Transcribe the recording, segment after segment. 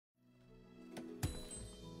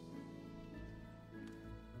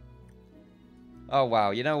Oh,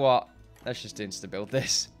 wow. You know what? Let's just insta-build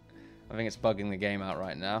this. I think it's bugging the game out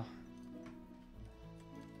right now.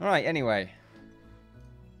 Alright, anyway.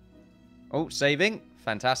 Oh, saving.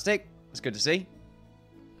 Fantastic. That's good to see.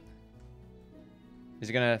 Is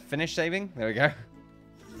it going to finish saving? There we go.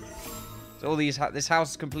 So all these, this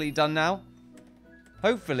house is completely done now.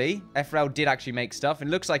 Hopefully, FRL did actually make stuff. It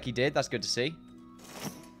looks like he did. That's good to see.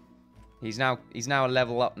 He's now a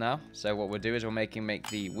level up now. So what we'll do is we'll make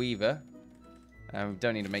the Weaver. We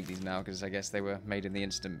don't need to make these now because I guess they were made in the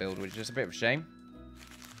instant build, which is a bit of a shame.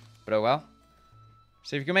 But oh well.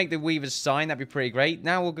 So if you can make the Weaver's sign, that'd be pretty great.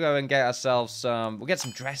 Now we'll go and get ourselves some... We'll get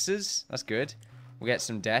some dressers. That's good. We'll get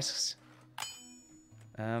some desks.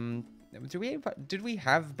 Did we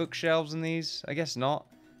have bookshelves in these? I guess not.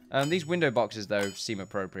 These window boxes, though, seem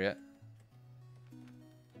appropriate.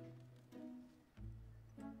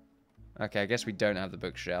 Okay, I guess we don't have the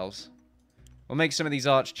bookshelves. We'll make some of these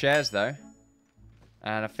arch chairs, though.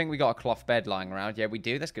 And I think we got a cloth bed lying around. Yeah, we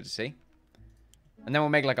do. That's good to see. And then we'll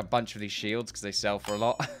make, like, a bunch of these shields, because they sell for a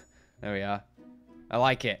lot. There we are. I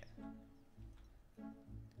like it.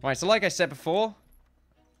 Right, so like I said before...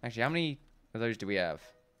 Actually, how many of those do we have?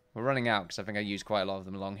 We're running out, because I think I used quite a lot of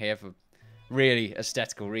them along here for really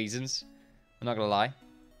aesthetical reasons. I'm not going to lie.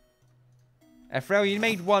 Ephraim, you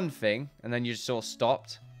made one thing, and then you just sort of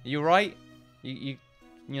stopped. Are you alright? You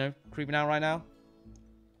know, creeping out right now?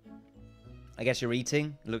 I guess you're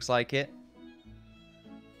eating. Looks like it.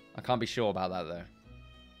 I can't be sure about that, though.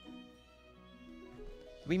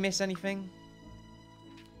 Did we miss anything?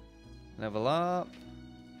 Level up.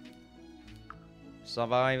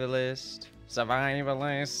 Survivalist.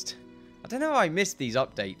 Survivalist. I don't know how I missed these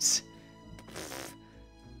updates.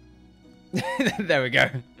 There we go.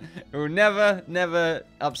 It will never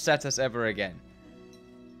upset us ever again.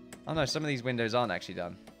 Oh no, some of these windows aren't actually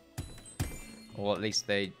done. Or at least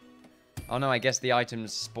they... Oh no, I guess the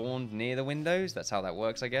items spawned near the windows. That's how that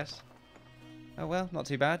works, I guess. Oh well, not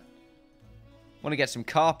too bad. Want to get some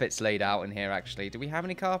carpets laid out in here, actually. Do we have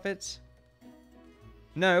any carpets?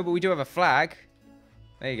 No, but we do have a flag.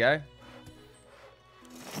 There you go.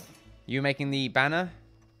 You making the banner?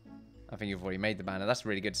 I think you've already made the banner. That's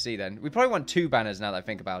really good to see then. We probably want 2 banners now that I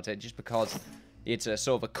think about it, just because it's a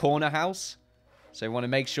sort of a corner house. So we want to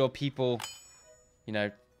make sure people, you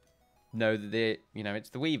know that they're, it's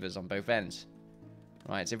the Weavers on both ends.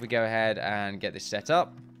 Right, so if we go ahead and get this set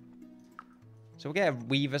up. So we'll get a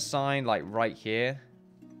Weaver sign, like, right here.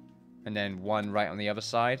 And then one right on the other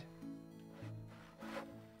side.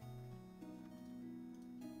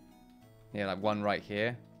 Yeah, like one right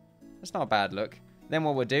here. That's not a bad look. Then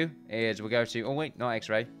what we'll do is we'll go to... Oh, wait, not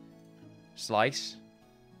X-ray. Slice.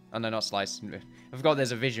 Oh, no, not slice. I forgot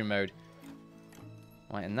there's a vision mode.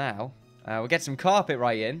 Right, and now... we'll get some carpet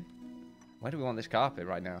right in. Where do we want this carpet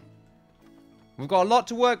right now? We've got a lot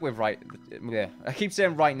to work with right... Yeah, I keep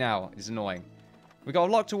saying right now. It's annoying. We've got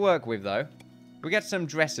a lot to work with, though. We get some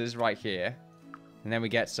dressers right here. And then we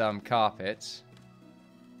get some carpets.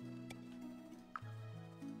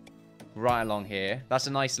 Right along here. That's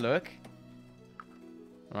a nice look.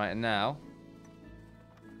 Right, and now...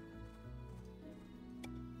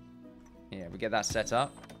 Yeah, we get that set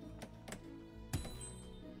up.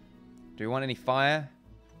 Do we want any fire?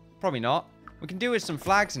 Probably not. We can do with some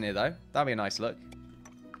flags in here, though. That'd be a nice look.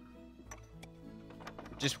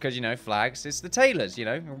 Just because, flags. It's the tailors,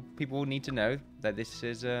 People will need to know that this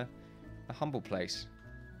is a humble place.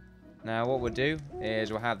 Now, what we'll do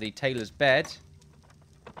is we'll have the tailor's bed.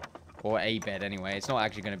 Or a bed, anyway. It's not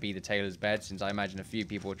actually going to be the tailor's bed, since I imagine a few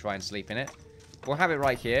people will try and sleep in it. We'll have it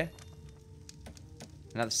right here.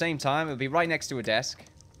 And at the same time, it'll be right next to a desk.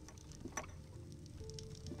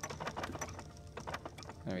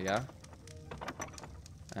 There we go.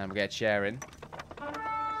 And we'll get a chair in.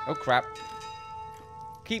 Oh, crap.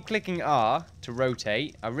 Keep clicking R to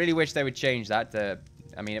rotate. I really wish they would change that.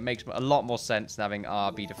 I mean, it makes a lot more sense than having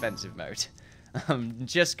R be defensive mode. I'm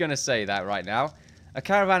just going to say that right now. A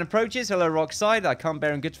caravan approaches. Hello, Rockside. I come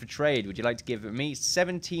bearing goods for trade. Would you like to give me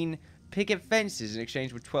 17 picket fences in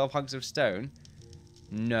exchange for 12 hunks of stone?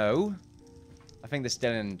 No. I think they're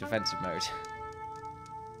still in defensive mode.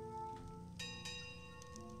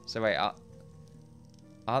 So wait,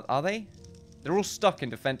 are they? They're all stuck in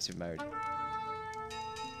defensive mode.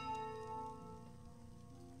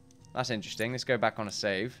 That's interesting. Let's go back on a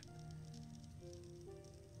save.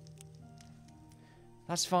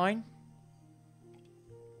 That's fine.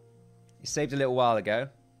 It saved a little while ago.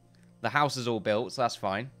 The house is all built, so that's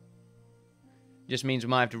fine. Just means we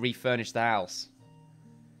might have to refurnish the house.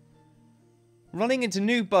 Running into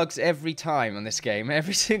new bugs every time on this game.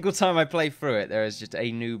 Every single time I play through it, there is just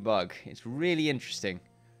a new bug. It's really interesting.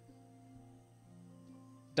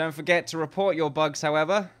 Don't forget to report your bugs,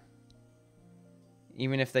 however.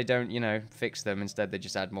 Even if they don't, you know, fix them. Instead, they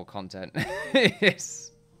just add more content. Yes.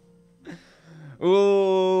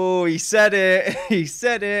 Ooh, he said it. He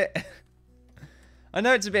said it. I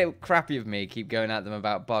know it's a bit crappy of me keep going at them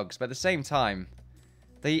about bugs, but at the same time,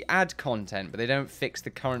 they add content, but they don't fix the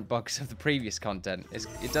current bugs of the previous content.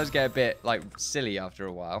 It does get a bit, like, silly after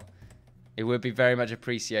a while. It would be very much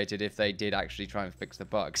appreciated if they did actually try and fix the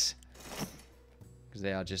bugs. Because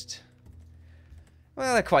they are just...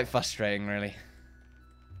 well, they're quite frustrating, really.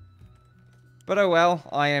 But oh well,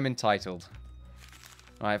 I am entitled.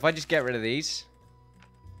 Alright, if I just get rid of these.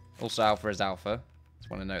 Also, alpha is alpha. Just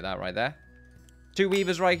want to note that right there. 2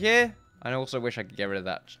 weavers right here. I also wish I could get rid of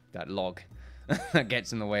that log. That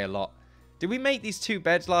gets in the way a lot. Did we make these 2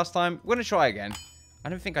 beds last time? We're going to try again. I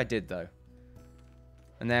don't think I did, though.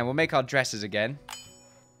 And then we'll make our dressers again.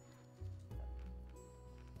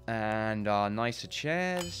 And our nicer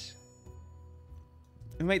chairs.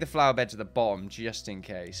 We'll make the flower beds at the bottom, just in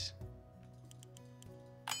case.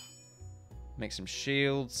 Make some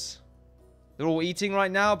shields. They're all eating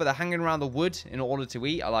right now, but they're hanging around the wood in order to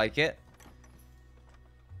eat. I like it.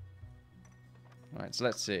 Alright, so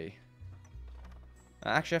let's see.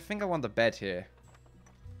 Actually, I think I want the bed here.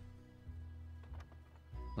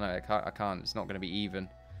 No, I can't. It's not going to be even.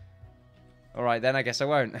 Alright, then I guess I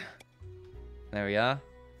won't. There we are.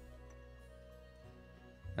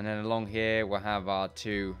 And then along here, we'll have our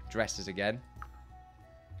 2 dressers again.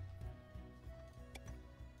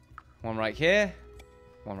 One right here.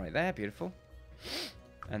 One right there. Beautiful.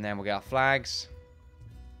 And then we'll get our flags.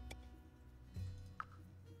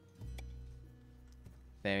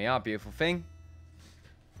 There we are. Beautiful thing.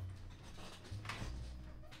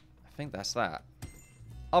 I think that's that.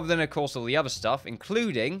 Other than, of course, all the other stuff,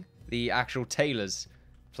 including the actual tailor's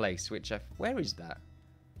place, which where is that?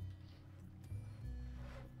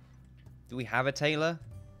 Do we have a tailor?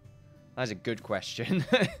 That's a good question.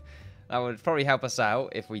 That would probably help us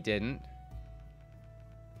out if we didn't.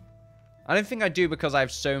 I don't think I do because I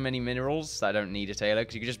have so many minerals that I don't need a tailor,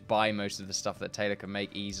 because you can just buy most of the stuff that tailor can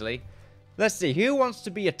make easily. Let's see, who wants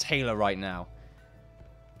to be a tailor right now?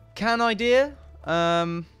 Can I, dear?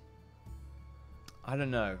 I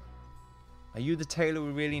don't know. Are you the tailor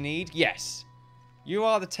we really need? Yes. You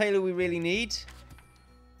are the tailor we really need.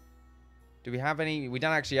 Do we have any? We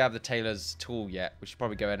don't actually have the tailor's tool yet. We should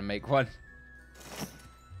probably go ahead and make one.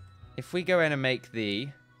 If we go ahead and make the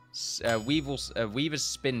weaver's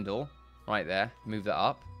spindle right there, move that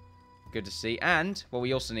up. Good to see. And what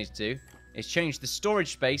we also need to do is change the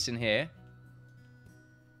storage space in here.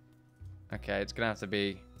 Okay, it's going to have to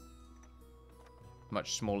be a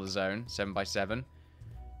much smaller zone, 7 by 7.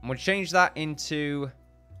 And we'll change that into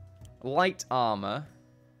light armor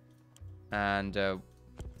and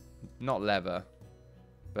not leather,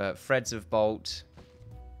 but threads of bolt,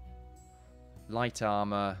 light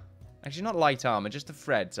armor. Actually, not light armor, just the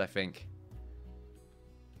threads, I think.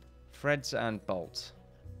 Threads and bolt.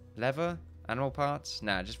 Leather? Animal parts?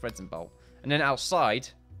 Nah, just threads and bolt. And then outside,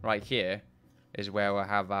 right here, is where we'll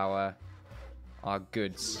have our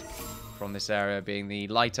goods from this area, being the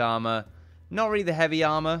light armor. Not really the heavy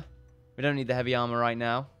armor. We don't need the heavy armor right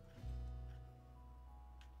now.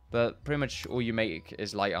 But pretty much all you make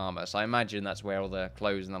is light armor. So I imagine that's where all the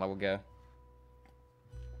clothes and that will go.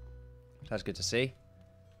 That's good to see.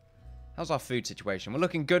 How's our food situation? We're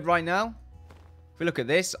looking good right now. If we look at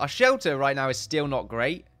this, our shelter right now is still not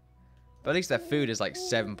great. But at least their food is like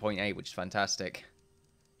 7.8, which is fantastic.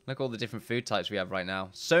 Look at all the different food types we have right now.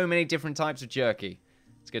 So many different types of jerky.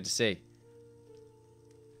 It's good to see.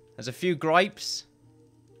 There's a few gripes.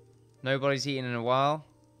 Nobody's eaten in a while.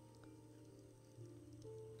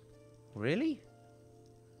 Really?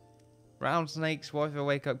 Round snakes, what if I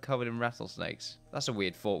wake up covered in rattlesnakes? That's a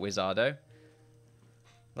weird thought, Wizardo.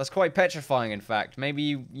 That's quite petrifying, in fact.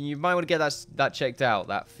 Maybe you might want to get that checked out,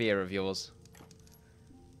 that fear of yours.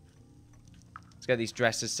 Let's get these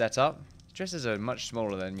dressers set up. Dressers are much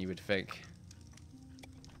smaller than you would think.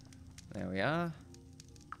 There we are.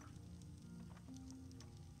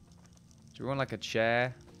 Do we want like a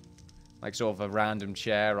chair? Like sort of a random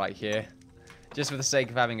chair right here. Just for the sake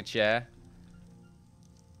of having a chair.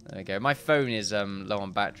 There we go. My phone is low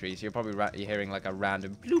on battery, so you're probably hearing like a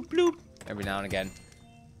random bloop bloop every now and again.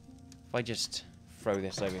 If I just throw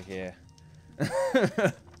this over here.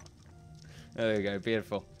 There we go.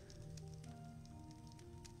 Beautiful.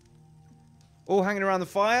 All hanging around the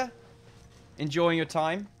fire. Enjoying your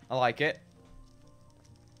time. I like it.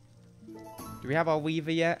 Do we have our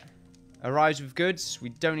weaver yet? Arrives with goods. We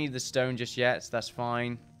don't need the stone just yet, so that's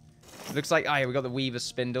fine. Looks like, oh yeah, we got the weaver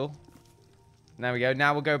spindle. There we go.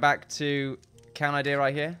 Now we'll go back to account idea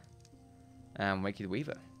right here. And make you the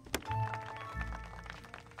weaver.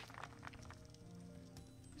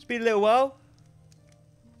 It's been a little while.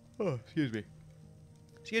 Oh, excuse me.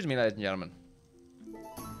 Excuse me, ladies and gentlemen.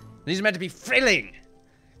 These are meant to be thrilling.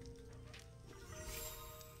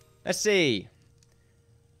 Let's see.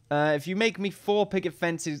 If you make me 4 picket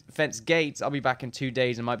fence gates, I'll be back in 2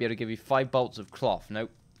 days and might be able to give you 5 bolts of cloth. Nope.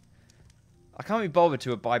 I can't be bothered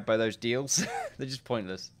to abide by those deals. They're just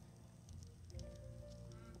pointless.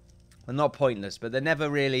 Well, not pointless, but they're never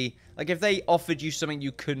really... Like, if they offered you something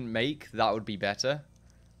you couldn't make, that would be better.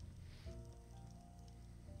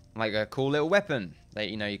 Like a cool little weapon that,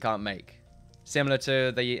 you know, you can't make. Similar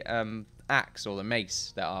to the axe or the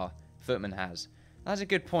mace that our footman has. That's a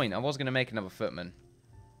good point. I was going to make another footman.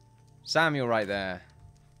 Samuel right there.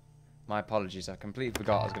 My apologies. I completely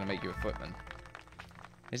forgot I was going to make you a footman.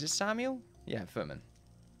 Is it Samuel? Yeah, footman.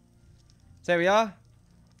 So there we are.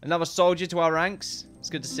 Another soldier to our ranks. It's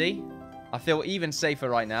good to see. I feel even safer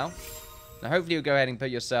right now. Now, hopefully you'll go ahead and put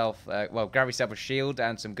yourself... well, grab yourself a shield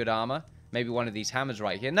and some good armor. Maybe one of these hammers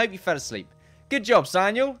right here. Nope, you fell asleep. Good job,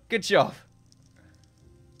 Samuel. Good job.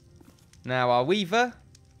 Now, our weaver,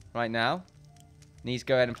 right now, needs to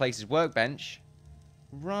go ahead and place his workbench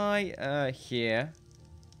right here.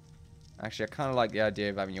 Actually, I kind of like the idea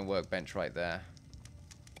of having your workbench right there.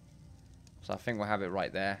 So I think we'll have it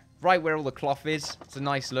right there. Right where all the cloth is. It's a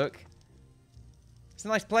nice look. It's a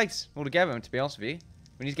nice place altogether, to be honest with you.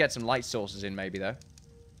 We need to get some light sources in maybe, though.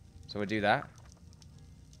 So we'll do that.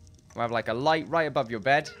 We'll have like a light right above your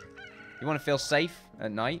bed. You want to feel safe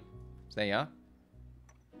at night. So there you are.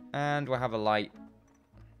 And we'll have a light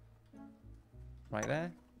right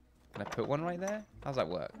there. Can I put one right there? How's that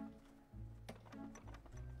work?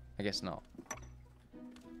 I guess not.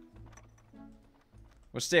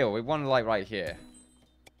 Well, still, we want a light right here.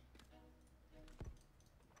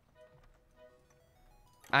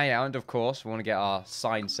 And, of course, we want to get our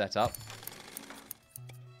sign set up.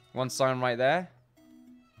 One sign right there.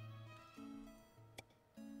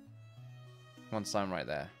 One sign right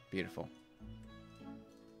there. Beautiful.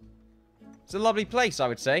 It's a lovely place, I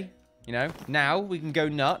would say. You know, now we can go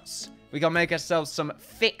nuts. We can make ourselves some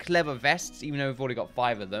thick leather vests, even though we've already got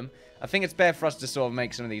 5 of them. I think it's better for us to sort of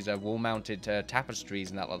make some of these wall-mounted tapestries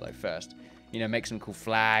and that lot though first. You know, make some cool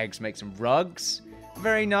flags, make some rugs.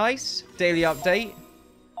 Very nice. Daily update.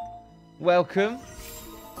 Welcome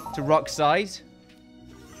to Rockside.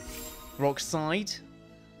 Rockside.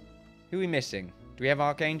 Who are we missing? Do we have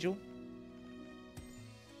Archangel?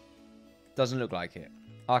 Doesn't look like it.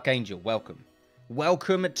 Archangel, welcome.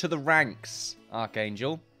 Welcome to the ranks,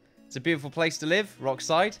 Archangel. It's a beautiful place to live,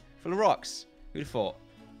 Rockside, full of rocks. Who'd have thought?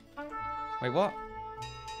 Wait, what?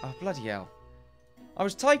 Oh, bloody hell. I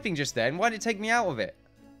was typing just then. Why did it take me out of it?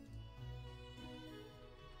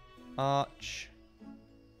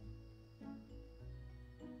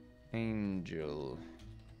 Angel.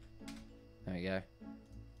 There we go.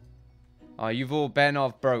 Oh, you've all been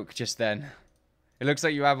off broke just then. It looks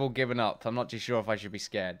like you have all given up. I'm not too sure if I should be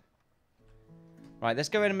scared. Right, let's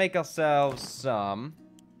go ahead and make ourselves some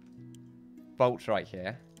bolts right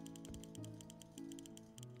here.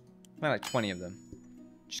 Well, like 20 of them.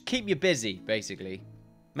 Just keep you busy, basically.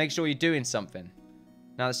 Make sure you're doing something.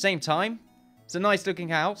 Now, at the same time, it's a nice looking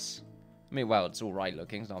house. I mean, well, it's alright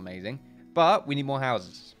looking. It's not amazing. But we need more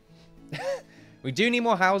houses. We do need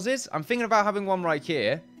more houses. I'm thinking about having one right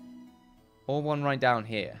here. Or one right down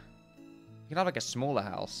here. You can have like a smaller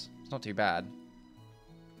house. It's not too bad.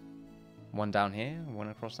 One down here, one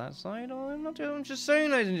across that side. Oh, I'm just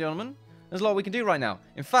saying, ladies and gentlemen. There's a lot we can do right now.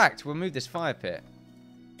 In fact, we'll move this fire pit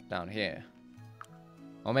down here.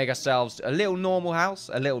 We'll make ourselves a little normal house.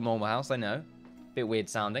 A little normal house, I know. Bit weird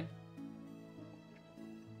sounding.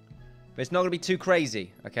 But it's not going to be too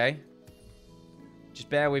crazy, okay? Just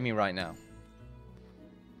bear with me right now.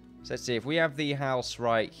 So let's see. If we have the house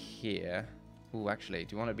right here. Ooh, actually,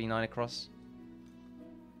 do you want it to be 9 across?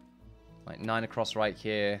 Like 9 across right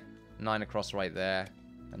here. 9 across right there.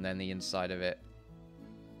 And then the inside of it.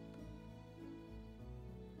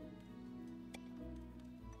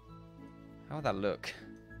 How would that look?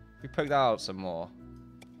 If we poke that out some more.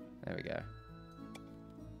 There we go.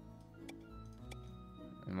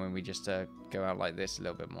 And when we just go out like this a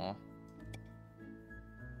little bit more.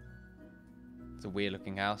 It's a weird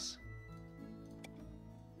looking house.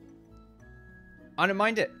 I don't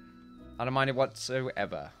mind it. I don't mind it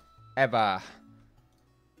whatsoever. Ever.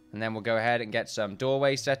 And then we'll go ahead and get some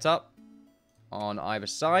doorways set up on either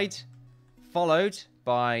side. Followed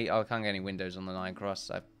by... Oh, I can't get any windows on the 9 cross.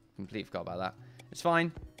 I completely forgot about that. It's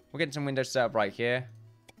fine. We'll get some windows set up right here.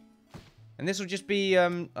 And this will just be...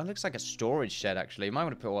 it looks like a storage shed, actually. You might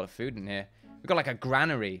want to put a lot of food in here. We've got like a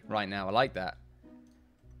granary right now. I like that.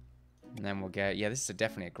 And then we'll get... Yeah, this is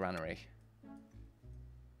definitely a granary.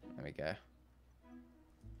 There we go.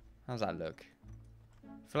 How's that look?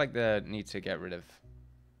 I feel like they need to get rid of...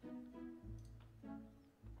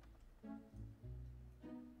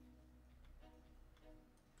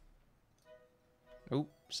 Oh,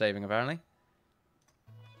 saving apparently.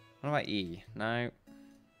 What about E? No.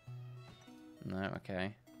 No,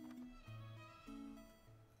 okay.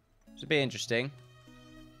 It's a bit interesting.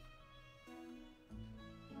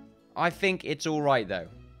 I think it's alright though.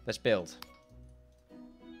 Let's build.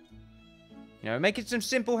 You know, making some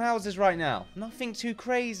simple houses right now. Nothing too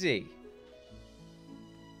crazy.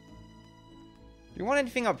 Do you want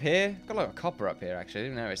anything up here? Got a lot of copper up here actually. I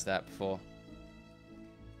didn't notice that before.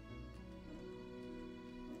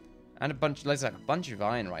 And a bunch, there's like a bunch of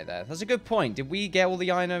iron right there. That's a good point. Did we get all the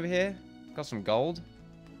iron over here? Got some gold.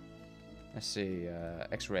 Let's see,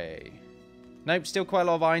 X-ray. Nope, still quite a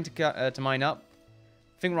lot of iron to mine up.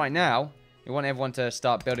 I think right now, we want everyone to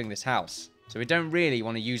start building this house. So we don't really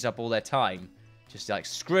want to use up all their time. Just like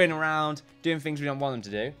screwing around, doing things we don't want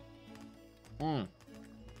them to do. None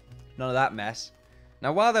of that mess.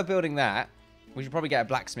 Now while they're building that, we should probably get a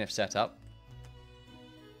blacksmith set up.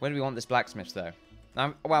 Where do we want this blacksmith though?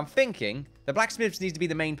 Now, well, I'm thinking the blacksmiths needs to be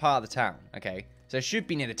the main part of the town, okay? So it should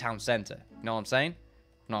be near the town centre. You know what I'm saying?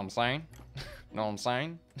 Know what I'm saying? Know what I'm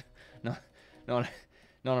saying? No, know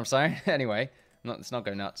what I'm saying? Anyway, let's not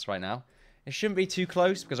go nuts right now. It shouldn't be too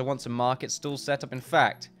close because I want some market stalls set up. In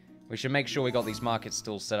fact, we should make sure we got these market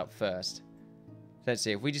stalls set up first. Let's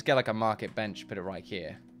see, if we just get like a market bench, put it right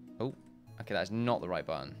here. Oh, okay, that's not the right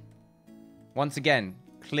button. Once again,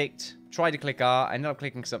 tried to click R, I ended up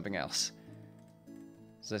clicking something else.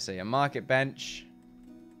 So let's see, a market bench.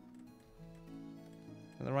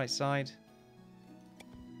 On the right side.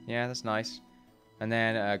 Yeah, that's nice. And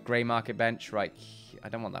then a grey market bench right here. I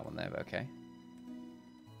don't want that one there, but okay.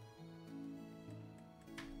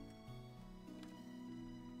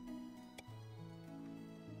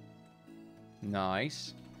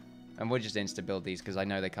 Nice. And we'll just insta-build these because I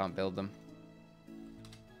know they can't build them.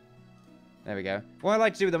 There we go. What I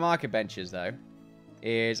like to do with the market benches, though,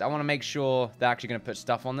 is I want to make sure they're actually going to put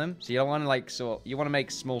stuff on them. So you don't want to like you want to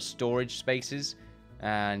make small storage spaces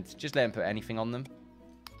and just let them put anything on them.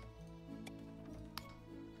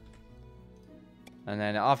 And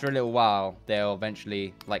then after a little while, they'll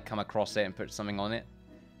eventually like come across it and put something on it.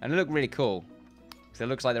 And it look really cool. Because it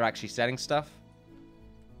looks like they're actually selling stuff.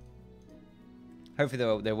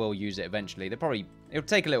 Hopefully they will use it eventually. It'll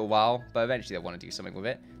take a little while, but eventually they'll want to do something with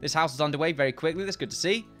it. This house is underway very quickly. That's good to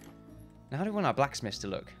see. Now, how do we want our blacksmiths to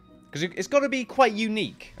look? Because it's got to be quite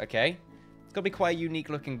unique, okay? It's got to be quite a unique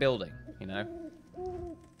looking building, you know?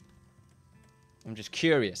 I'm just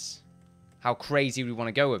curious how crazy we want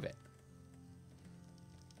to go with it.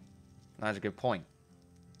 That's a good point.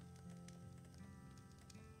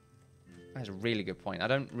 That's a really good point. I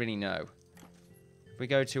don't really know. If we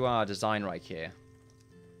go to our design right here.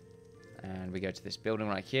 And we go to this building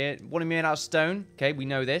right here. What are made out of stone? Okay, we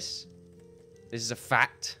know this. This is a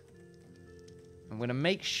fact. I'm going to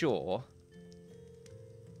make sure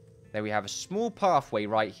that we have a small pathway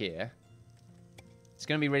right here. It's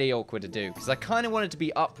going to be really awkward to do. Because I kind of want it to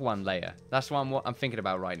be up one layer. That's what I'm thinking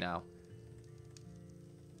about right now.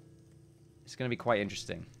 It's going to be quite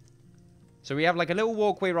interesting. So we have like a little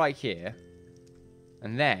walkway right here.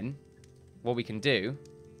 And then what we can do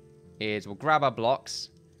is we'll grab our blocks.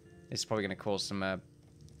 This is probably going to cause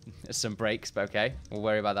some breaks, but okay. We'll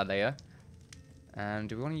worry about that later. And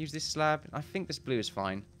do we want to use this slab? I think this blue is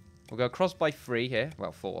fine. We'll go across by 3 here.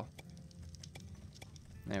 Well, 4.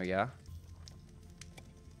 There we go.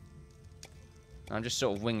 I'm just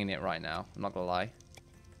sort of winging it right now. I'm not going to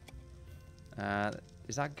lie.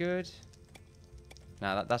 Is that good?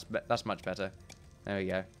 No, that's much better. There we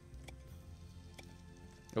go.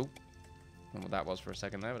 Oh. I don't know what that was for a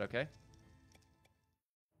second there, but okay.